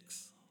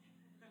 6.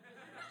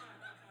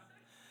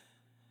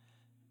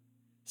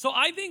 So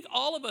I think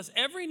all of us,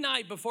 every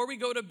night before we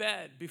go to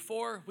bed,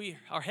 before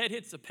our head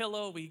hits the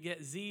pillow, we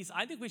get Z's,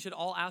 I think we should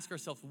all ask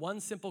ourselves one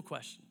simple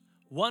question.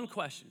 One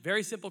question,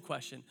 very simple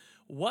question.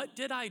 What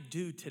did I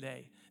do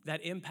today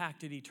that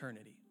impacted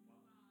eternity?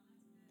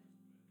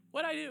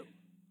 What did I do?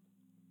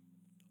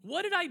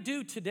 What did I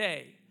do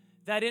today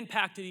that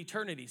impacted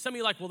eternity? Some of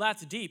you are like, well,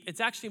 that's deep. It's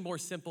actually more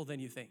simple than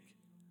you think.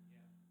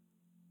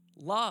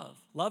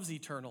 Love's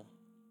eternal.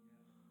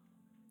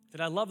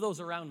 Did I love those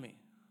around me?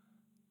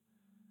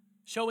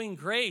 Showing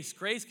grace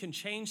can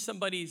change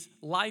somebody's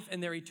life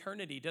and their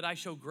eternity. Did I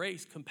show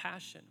grace,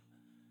 compassion?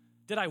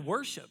 Did I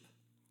worship?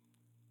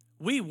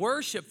 We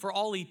worship for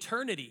all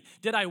eternity.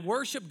 Did I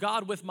worship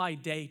God with my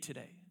day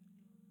today?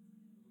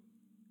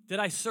 Did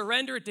I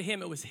surrender it to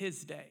Him? It was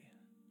His day.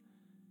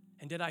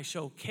 And did I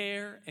show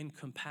care and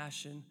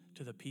compassion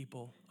to the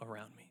people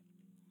around me?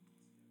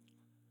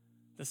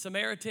 The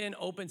Samaritan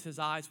opens his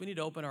eyes. We need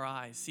to open our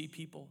eyes, see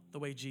people the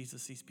way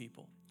Jesus sees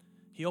people.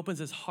 He opens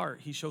his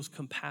heart. He shows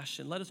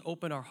compassion. Let us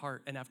open our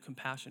heart and have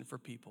compassion for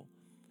people.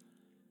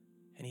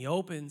 And he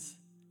opens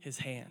his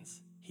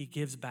hands. He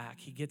gives back.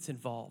 He gets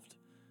involved.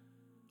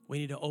 We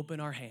need to open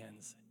our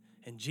hands.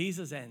 And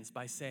Jesus ends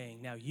by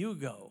saying, now you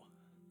go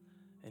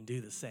and do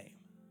the same.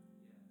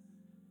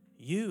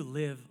 You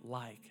live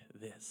like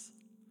this.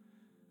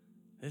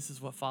 This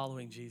is what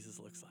following Jesus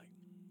looks like.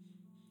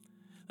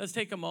 Let's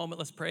take a moment.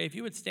 Let's pray. If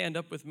you would stand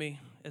up with me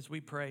as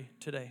we pray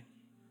today.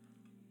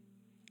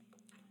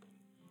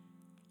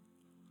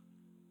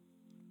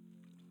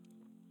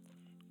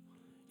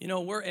 You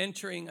know, we're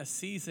entering a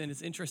season.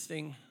 It's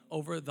interesting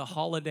over the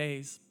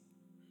holidays.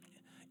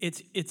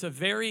 It's a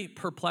very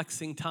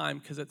perplexing time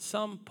because at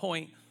some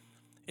point,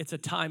 it's a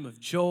time of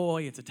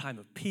joy. It's a time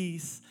of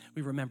peace.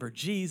 We remember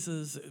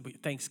Jesus.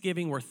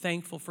 Thanksgiving, we're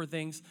thankful for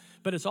things.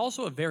 But it's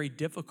also a very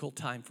difficult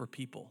time for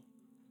people.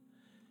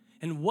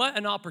 And what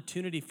an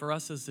opportunity for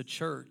us as the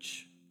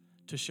church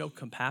to show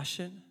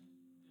compassion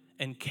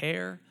and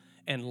care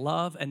and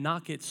love and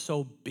not get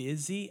so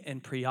busy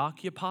and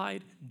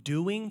preoccupied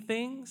doing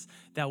things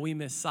that we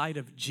miss sight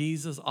of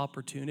Jesus'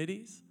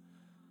 opportunities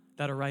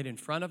that are right in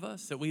front of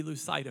us, that we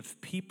lose sight of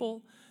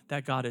people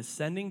that God is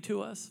sending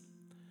to us.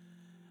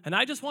 And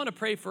I just want to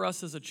pray for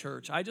us as a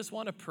church. I just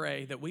want to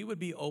pray that we would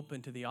be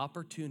open to the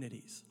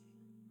opportunities,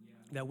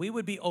 that we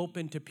would be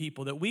open to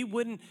people, that we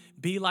wouldn't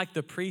be like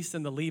the priest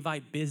and the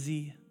Levite,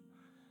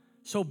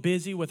 so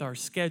busy with our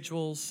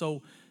schedules,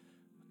 so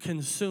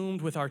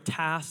consumed with our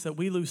tasks that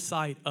we lose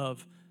sight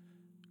of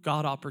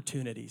God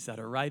opportunities that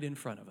are right in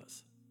front of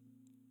us,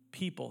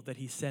 people that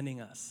He's sending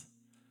us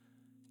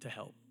to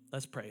help.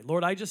 Let's pray.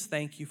 Lord, I just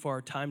thank you for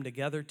our time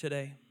together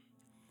today.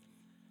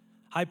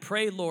 I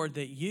pray, Lord,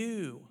 that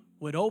you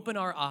would open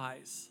our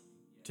eyes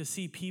to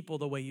see people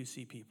the way you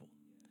see people.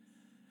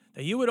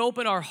 That you would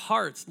open our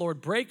hearts,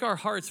 Lord, break our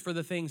hearts for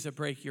the things that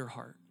break your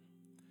heart.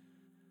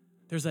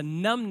 There's a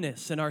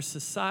numbness in our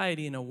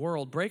society and a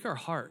world. Break our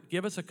heart.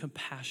 Give us a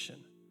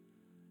compassion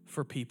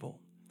for people.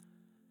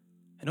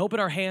 And open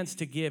our hands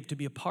to give, to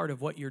be a part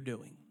of what you're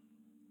doing.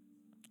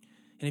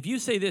 And if you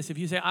say this, if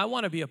you say, I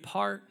want to be a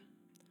part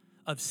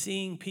of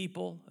seeing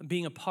people,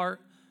 being a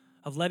part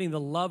of letting the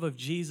love of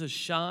Jesus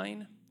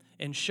shine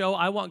and show,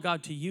 I want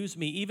God to use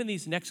me, even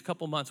these next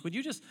couple months, would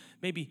you just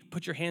maybe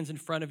put your hands in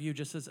front of you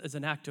just as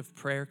an act of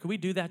prayer? Could we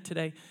do that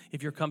today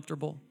if you're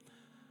comfortable?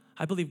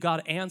 I believe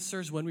God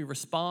answers when we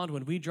respond,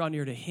 when we draw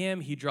near to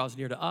him, he draws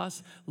near to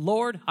us.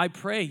 Lord, I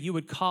pray you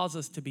would cause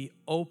us to be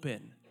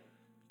open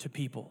to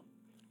people.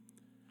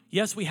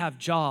 Yes, we have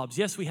jobs.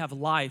 Yes, we have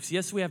lives.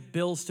 Yes, we have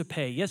bills to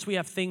pay. Yes, we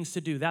have things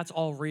to do. That's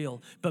all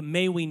real. But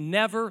may we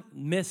never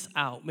miss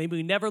out. May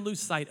we never lose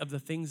sight of the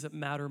things that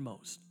matter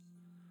most,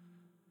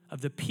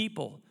 of the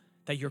people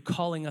that you're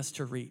calling us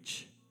to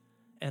reach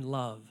and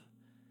love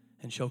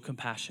and show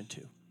compassion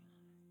to.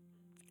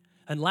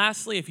 And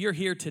lastly, if you're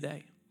here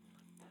today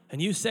and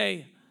you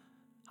say,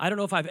 I don't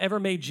know if I've ever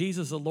made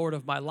Jesus the Lord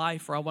of my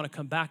life, or I want to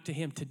come back to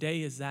him,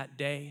 today is that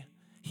day.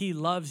 He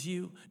loves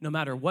you no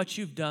matter what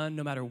you've done,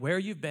 no matter where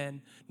you've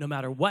been, no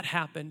matter what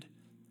happened.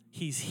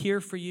 He's here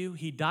for you.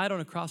 He died on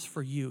a cross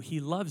for you. He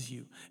loves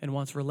you and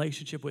wants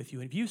relationship with you.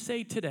 And if you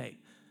say today,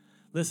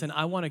 listen,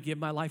 I want to give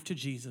my life to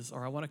Jesus,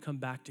 or I want to come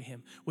back to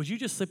him, would you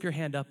just slip your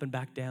hand up and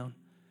back down?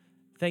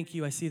 Thank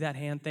you. I see that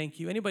hand. Thank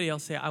you. Anybody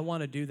else say, I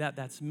want to do that?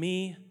 That's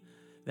me.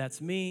 That's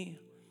me.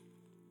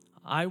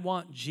 I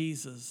want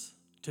Jesus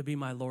to be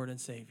my Lord and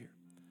Savior.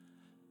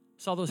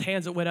 Saw those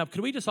hands that went up.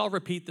 Could we just all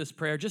repeat this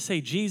prayer? Just say,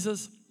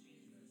 Jesus,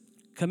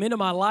 come into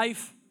my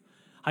life.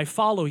 I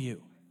follow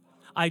you.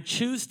 I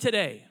choose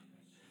today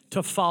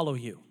to follow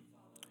you.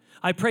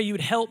 I pray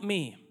you'd help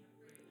me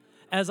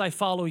as I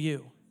follow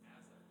you.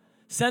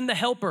 Send the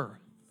helper,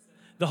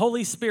 the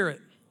Holy Spirit,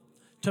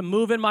 to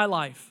move in my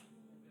life.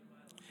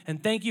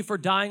 And thank you for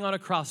dying on a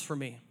cross for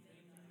me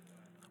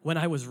when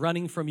I was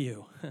running from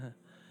you.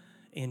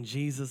 In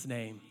Jesus'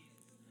 name,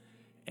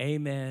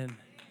 amen.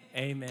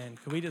 Amen.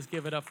 Can we just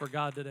give it up for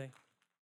God today?